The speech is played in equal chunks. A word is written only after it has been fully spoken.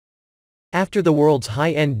After the world's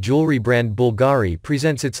high-end jewelry brand Bvlgari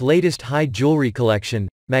presents its latest high jewelry collection,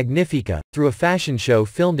 Magnifica, through a fashion show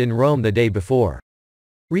filmed in Rome the day before.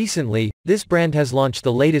 Recently, this brand has launched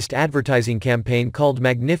the latest advertising campaign called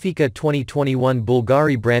Magnifica 2021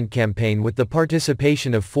 Bvlgari brand campaign with the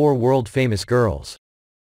participation of 4 world-famous girls.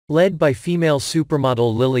 Led by female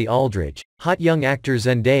supermodel Lily Aldridge, hot young actor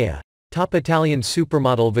Zendaya, top Italian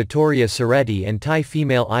supermodel Vittoria Ceretti and Thai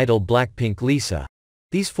female idol Blackpink Lisa.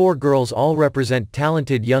 These 4 girls all represent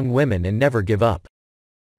talented young women and never give up.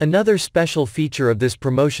 Another special feature of this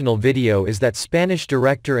promotional video is that Spanish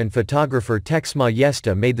director and photographer Txema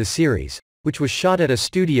Yeste made the series, which was shot at a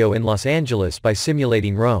studio in Los Angeles by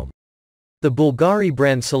simulating Rome. The Bvlgari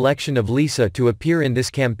brand selection of Lisa to appear in this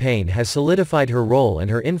campaign has solidified her role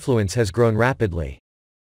and her influence has grown rapidly.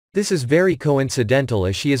 This is very coincidental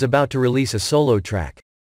as she is about to release a solo track.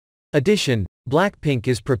 Addition, Blackpink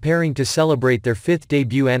is preparing to celebrate their 5th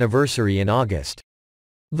debut anniversary in August.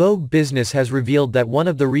 Vogue Business has revealed that one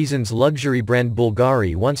of the reasons luxury brand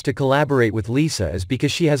Bvlgari wants to collaborate with Lisa is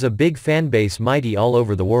because she has a big fanbase mighty all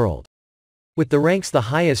over the world. With the ranks the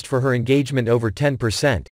highest for her engagement over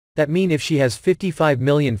 10%, that mean if she has 55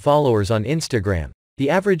 million followers on Instagram,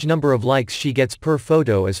 the average number of likes she gets per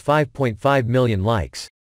photo is 5.5 million likes.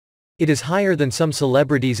 It is higher than some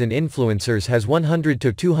celebrities and influencers has 100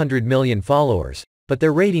 to 200 million followers, but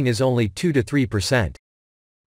their rating is only 2 to 3%.